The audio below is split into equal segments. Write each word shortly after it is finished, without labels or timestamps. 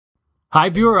Hi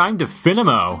viewer, I'm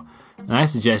Definimo, and I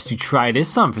suggest you try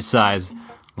this on for size,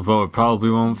 although it probably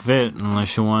won't fit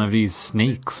unless you're one of these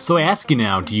snakes. So I ask you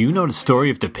now, do you know the story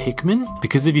of the Pikmin?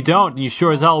 Because if you don't, you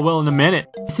sure as hell will in a minute.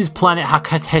 This is planet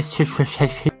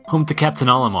home to Captain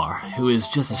Olimar, who is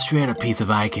just a straight up piece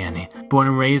of eye candy. Born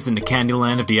and raised in the candy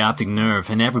land of the optic nerve,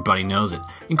 and everybody knows it,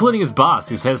 including his boss,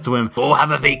 who says to him, "Go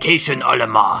have a vacation,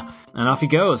 Olimar." And off he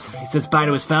goes. He says bye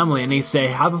to his family and they say,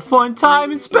 "Have a fun time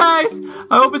in space!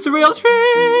 I hope it's a real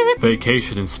treat!"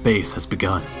 Vacation in space has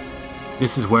begun.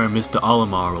 This is where Mr.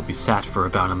 Olimar will be sat for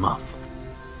about a month.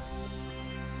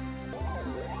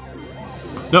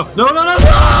 No!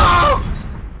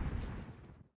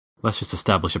 Let's just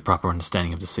establish a proper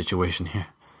understanding of the situation here.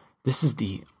 This is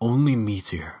the only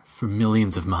meteor for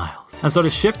millions of miles. And so the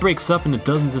ship breaks up into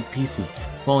dozens of pieces,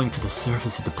 falling to the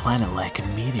surface of the planet like a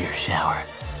meteor shower.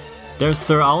 There's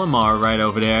Sir Olimar right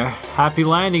over there. Happy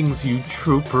landings, you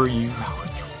trooper, you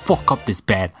fuck up this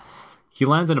bad. He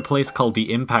lands in a place called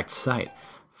the Impact Site.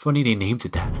 Funny they named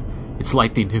it that. It's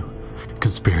like they knew.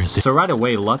 Conspiracy. So right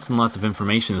away, lots and lots of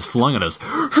information is flung at us.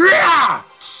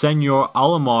 Senor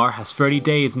Olimar has 30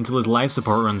 days until his life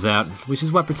support runs out, which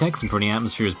is what protects him from the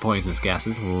atmosphere's poisonous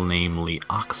gases, namely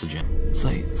oxygen. It's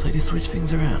like they switch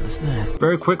things around, isn't it?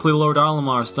 Very quickly, Lord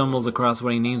Olimar stumbles across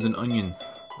what he names an onion.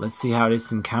 Let's see how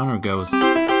this encounter goes.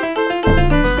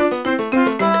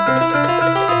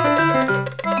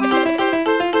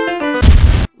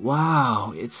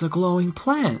 Wow, it's a glowing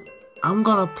plant. I'm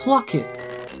gonna pluck it.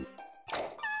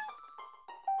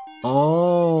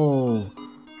 Oh,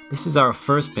 this is our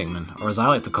first Pikmin, or as I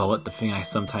like to call it, the thing I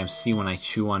sometimes see when I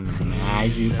chew on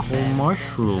magical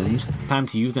mushrooms. Time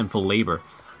to use them for labor.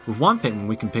 With one Pikmin,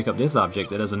 we can pick up this object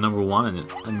that has a number 1 in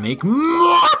it, and make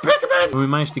more Pikmin! When we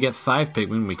manage to get 5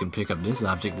 Pikmin, we can pick up this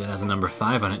object that has a number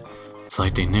 5 on it. It's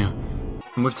like they knew.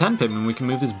 And with 10 Pikmin, we can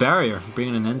move this barrier,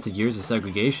 bringing an end to years of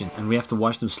segregation, and we have to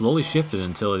watch them slowly shift it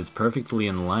until it is perfectly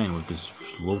in line with this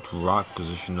sloped rock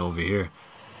position over here.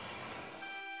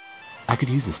 I could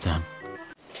use this time.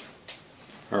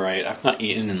 Alright, I've not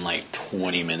eaten in like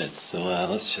 20 minutes, so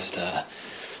let's just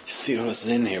see what's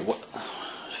in here. What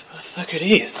the fuck are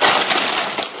these?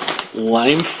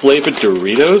 Lime flavored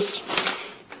Doritos?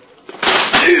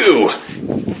 Ew!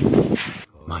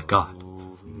 My god,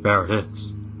 there it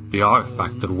is. The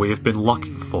artifact that we have been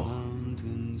looking for.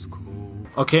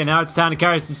 Okay, now it's time to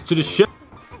carry this to the ship.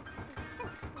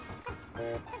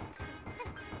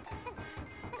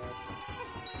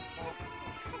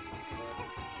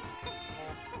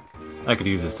 I could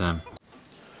use this time.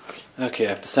 Okay,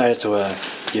 I've decided to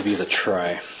give these a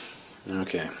try.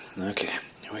 Okay,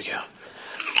 here we go.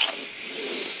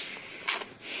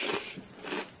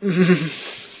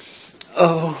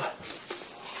 Oh,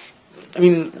 I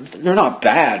mean, they're not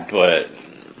bad, but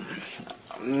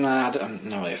I'm not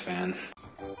really a fan.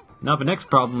 Now the next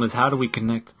problem is how do we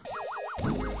connect?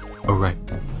 Oh right.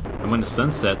 And when the sun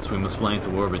sets, we must fly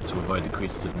into orbit to avoid the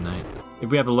creatures of the night. If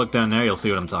we have a look down there, you'll see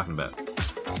what I'm talking about.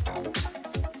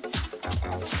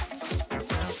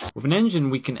 With an engine,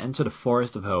 we can enter the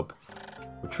Forest of Hope.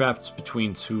 We're trapped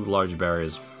between 2 large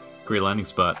barriers. Great landing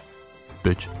spot.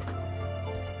 Bitch.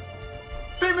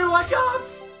 Pikmin, wake up!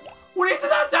 We need to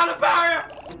knock down a barrier!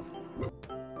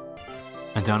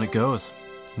 And down it goes.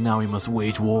 Now we must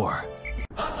wage war.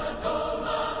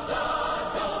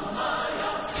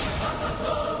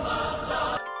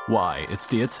 Why, it's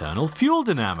the eternal fuel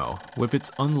dynamo, with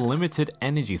its unlimited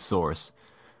energy source.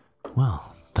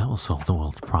 Well, that will solve the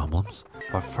world's problems.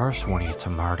 But first we need to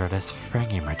murder this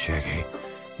thingy-majiggy.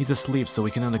 He's asleep, so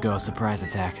we can undergo a surprise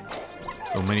attack.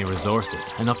 So many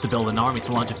resources, enough to build an army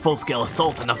to launch a full-scale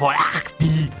assault and avoid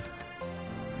Affinity.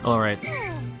 Alright,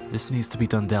 this needs to be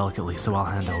done delicately, so I'll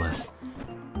handle this.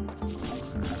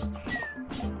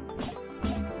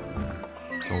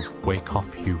 Oh, wake up,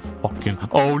 you fucking...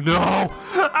 Oh no!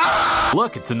 Ah!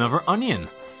 Look, it's another onion.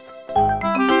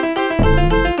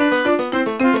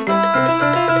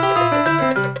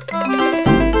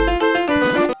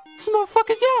 This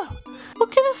motherfucker's yellow.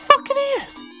 Look at his fucking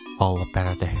ears. All the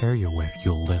better to hear you with,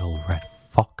 you little red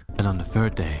fuck. And on the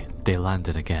 3rd day, they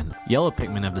landed again. Yellow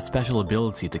Pikmin have the special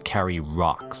ability to carry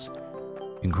rocks.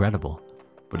 Incredible.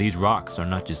 But these rocks are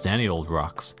not just any old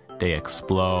rocks. They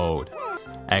explode.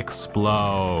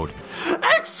 Explode.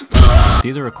 Explode!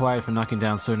 These are required for knocking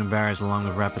down certain barriers along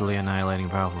with rapidly annihilating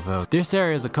powerful foes. This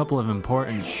area has a couple of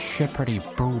important shipperty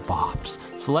boobobs.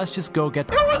 So let's just go get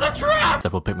them. It was a trap!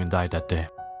 Several Pikmin died that day.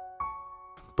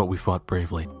 But we fought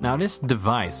bravely. Now this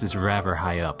device is rather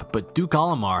high up, but Duke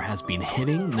Olimar has been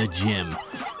hitting the gym.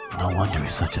 No wonder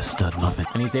he's such a stud muffin.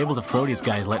 And he's able to throw these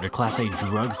guys like they're Class A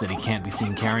drugs that he can't be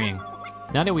seen carrying.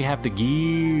 Now that we have the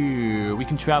gear, we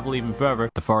can travel even further.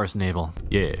 The forest naval.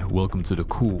 Yeah, welcome to the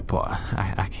cool part.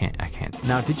 I can't.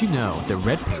 Now, did you know that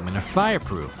red Pikmin are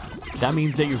fireproof? That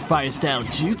means that your fire style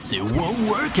jutsu won't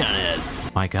work on us.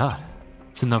 My god,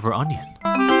 it's another onion.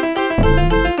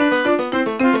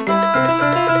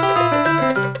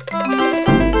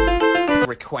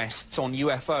 Requests on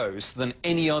UFOs than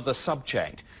any other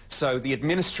subject. So the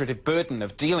administrative burden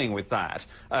of dealing with that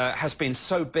has been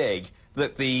so big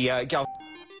that the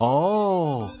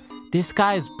Oh, this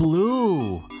guy's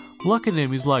blue. Look at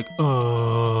him, he's like,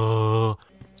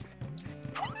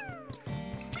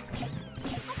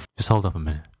 Just hold up a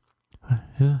minute.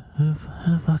 Who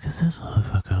the fuck is this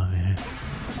motherfucker over here?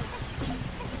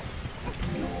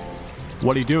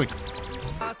 What are you doing?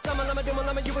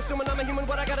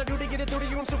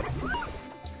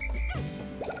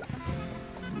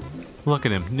 Look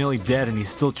at him, nearly dead, and he's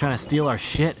still trying to steal our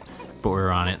shit. But we're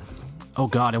on it. Oh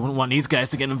god, I wouldn't want these guys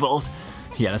to get involved.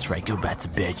 Yeah, that's right, go back to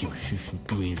bed, you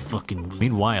green fucking...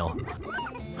 Meanwhile...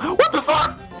 What the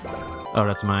fuck?! Oh,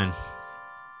 that's mine.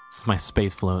 This is my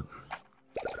space float.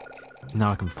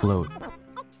 Now I can float.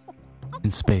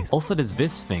 In space. Also, there's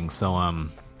this thing, so,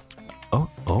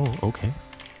 Oh, okay.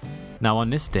 Now on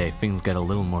this day, things get a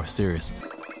little more serious.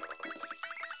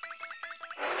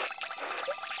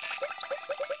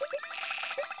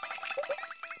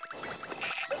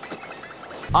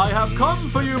 I have come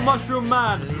for you, Mushroom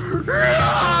Man!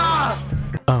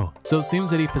 Oh, so it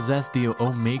seems that he possessed the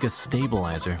Omega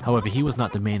Stabilizer. However, he was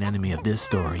not the main enemy of this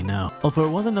story, no. Although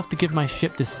it was enough to give my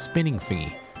ship this spinning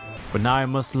thingy. But now I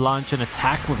must launch an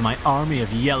attack with my army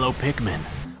of yellow Pikmin.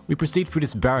 We proceed through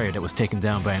this barrier that was taken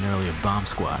down by an earlier bomb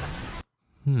squad.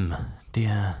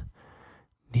 The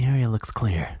area looks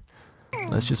clear.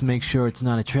 Let's just make sure it's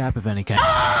not a trap of any kind.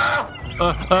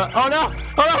 Oh no,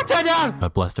 turn down!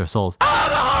 God bless their souls.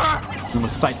 We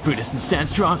must fight through this and stand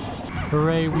strong.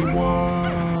 Hooray, we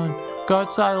won! Go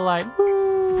outside the light,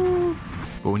 woo!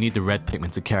 But we need the red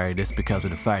Pikmin to carry this because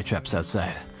of the fire traps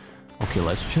outside. Okay,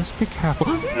 let's just be careful.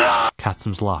 No!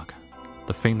 Customs lock.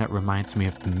 The thing that reminds me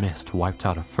of the mist wiped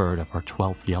out a third of our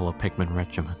 12th yellow Pikmin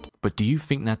regiment. But do you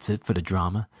think that's it for the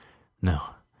drama? No.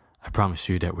 I promise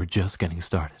you that we're just getting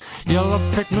started. Yellow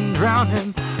Pikmin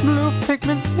drowning, blue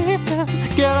Pikmin save them.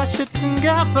 Get our shit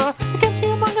together against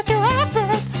humongous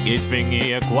rappers. Each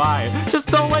thingy acquired, just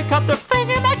don't wake up the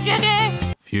thingy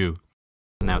machinery. Phew.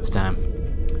 Now it's time.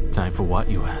 Time for what,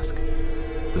 you ask?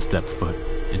 To step foot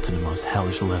into the most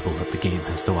hellish level that the game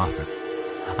has to offer.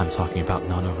 I'm talking about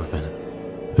none other than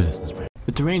business brain.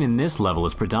 The terrain in this level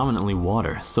is predominantly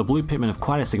water, so blue Pikmin have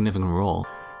quite a significant role.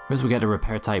 First we get a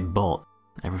repair type bolt.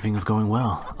 Everything is going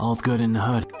well. All's good in the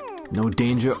hood. No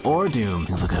danger or doom.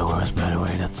 Things look at worse, by the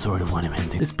way. That's sort of what I'm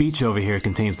hinting. This beach over here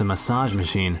contains the massage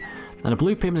machine. Now the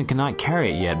blue Pikmin cannot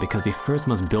carry it yet because they first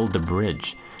must build the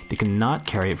bridge. They cannot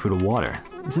carry it through the water.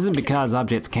 This isn't because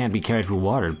objects can't be carried through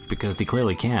water, because they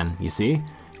clearly can. You see?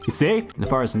 You see? In the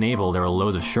forest naval, there are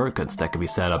loads of shortcuts that could be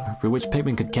set up through which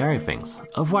Pikmin could carry things.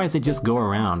 Otherwise, they just go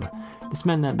around. This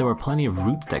meant that there were plenty of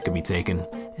routes that could be taken.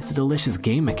 It's a delicious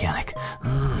game mechanic.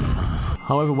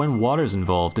 However, when water's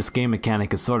involved, this game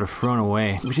mechanic is sort of thrown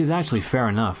away, which is actually fair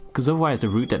enough, because otherwise the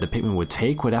route that the Pikmin would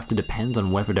take would have to depend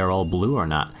on whether they're all blue or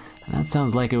not. And that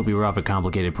sounds like it would be rather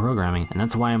complicated programming, and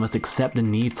that's why I must accept the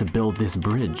need to build this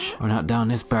bridge. Or not down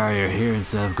this barrier here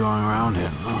instead of going around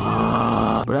it.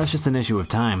 But that's just an issue of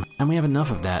time, and we have enough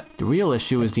of that. The real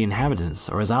issue is the inhabitants,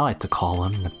 or as I like to call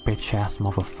them, the bitch-ass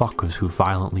motherfuckers who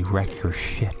violently wreck your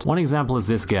shit. One example is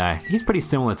this guy. He's pretty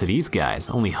similar to these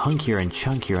guys, only hunkier and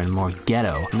chunkier and more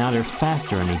ghetto. Now they're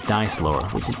faster and they die slower,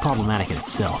 which is problematic in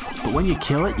itself. But when you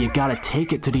kill it, you gotta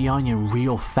take it to the onion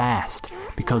real fast,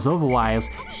 because otherwise,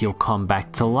 he'll come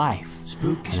back to life.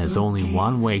 And there's only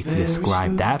one way to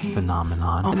describe that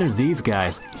phenomenon. And there's these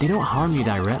guys. They don't harm you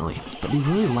directly, but they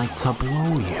really like to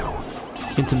blow you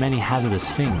into many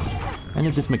hazardous things. And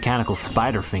there's this mechanical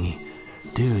spider thingy.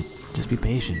 Dude, just be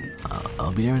patient.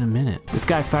 I'll be there in a minute. This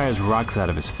guy fires rocks out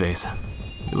of his face.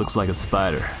 It looks like a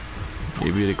spider.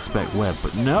 Maybe you'd expect web,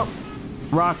 but nope.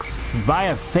 Rocks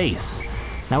via face.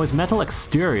 Now his metal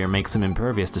exterior makes him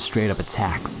impervious to straight up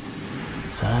attacks.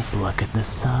 So let's look at the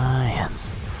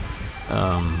science.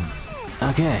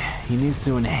 Okay, he needs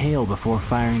to inhale before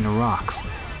firing the rocks.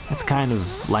 That's kind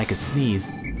of like a sneeze.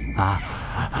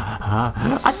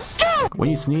 When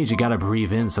you sneeze, you gotta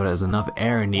breathe in so there's enough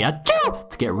air in the achoo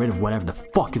to get rid of whatever the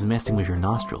fuck is messing with your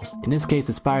nostrils. In this case,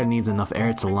 the spider needs enough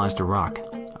air to launch the rock.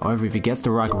 However, if he gets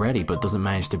the rock ready but doesn't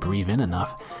manage to breathe in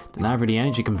enough, then either the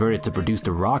energy converted to produce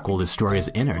the rock will destroy his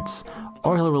innards,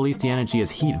 or he'll release the energy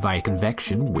as heat via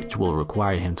convection, which will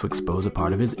require him to expose a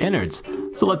part of his innards.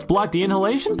 So let's block the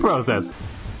inhalation process.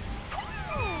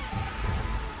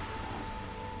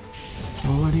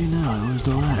 Well, what do you know? It was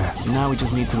the ladder. So now we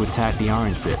just need to attack the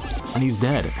orange bit. And he's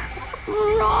dead.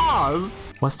 Roz!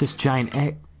 What's this giant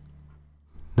egg?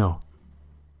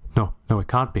 No, it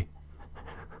can't be.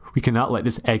 We cannot let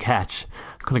this egg hatch.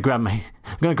 I'm gonna grab my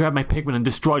Pikmin and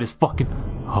destroy this fucking...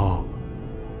 Oh,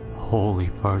 holy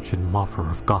Virgin Mother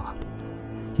of God.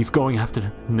 He's going after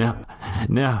the...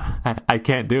 No, I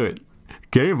can't do it.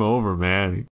 Game over,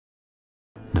 man.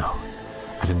 No,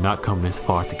 I did not come this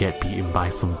far to get beaten by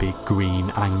some big green,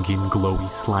 angin,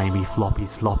 glowy, slimy, floppy,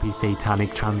 sloppy,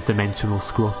 satanic, trans-dimensional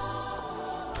scruff.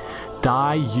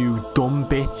 Die, you dumb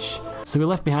bitch. So we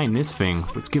left behind this thing,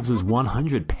 which gives us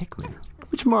 100 Pikmin,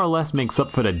 which more or less makes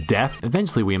up for the death.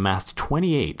 Eventually we amassed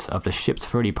 28 of the ship's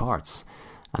 30 parts,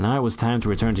 and now it was time to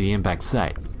return to the impact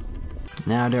site.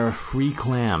 Now there are 3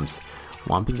 clams.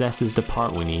 One possesses the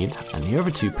part we need, and the other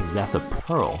 2 possess a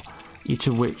pearl, each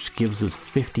of which gives us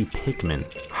 50 Pikmin.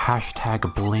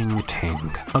 Hashtag bling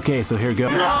ting. Okay, so here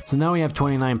goes. So now we have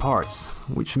 29 parts,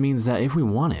 which means that if we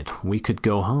wanted, we could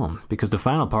go home, because the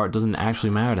final part doesn't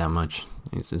actually matter that much.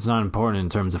 It's not important in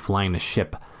terms of flying the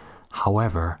ship.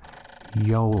 However,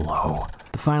 YOLO.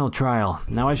 The final trial.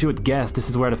 Now, as you would guess, this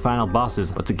is where the final boss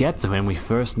is. But to get to him, we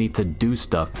first need to do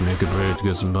stuff. Make a bridge,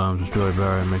 get some bombs, destroy a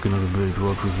barrier, make another bridge,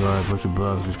 walk through fire, push the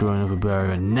bugs, destroy another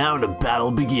barrier, and now the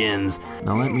battle begins!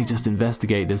 Now let me just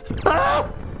investigate this. Ah!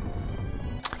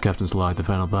 Captain's log, the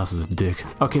final boss is a dick.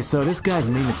 Okay, so this guy's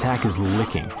main attack is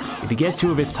licking. If he gets you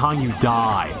with his tongue, you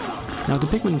die. Now if the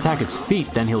Pikmin attack his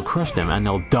feet, then he'll crush them and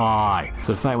they'll die.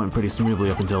 So the fight went pretty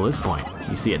smoothly up until this point.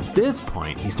 You see, at this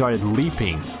point, he started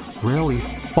leaping really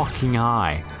fucking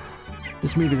high.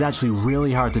 This move is actually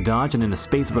really hard to dodge, and in the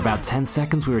space of about 10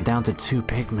 seconds, we were down to 2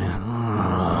 Pikmin.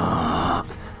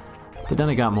 But then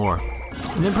I got more.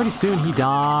 And then pretty soon, he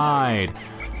died.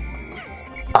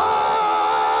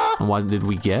 And what did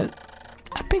we get?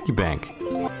 A piggy bank.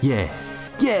 Yeah.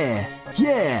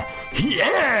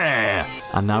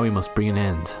 And now we must bring an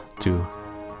end to...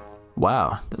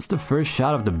 Wow, that's the first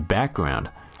shot of the background.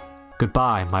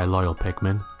 Goodbye, my loyal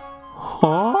Pikmin.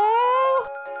 Huh?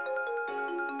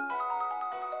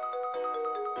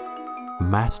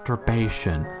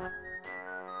 Masturbation.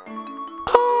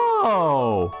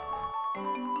 Oh!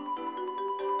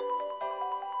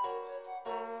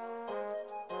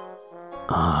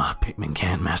 Pikmin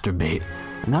can't masturbate.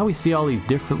 And now we see all these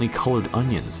differently colored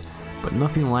onions, but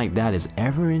nothing like that is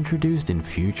ever introduced in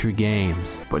future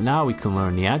games. But now we can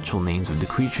learn the actual names of the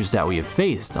creatures that we have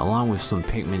faced, along with some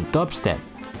Pikmin dubstep.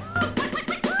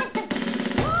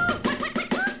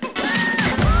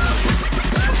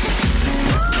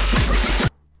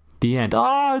 The end.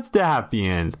 Oh, it's the happy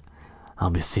end. I'll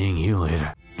be seeing you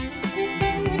later.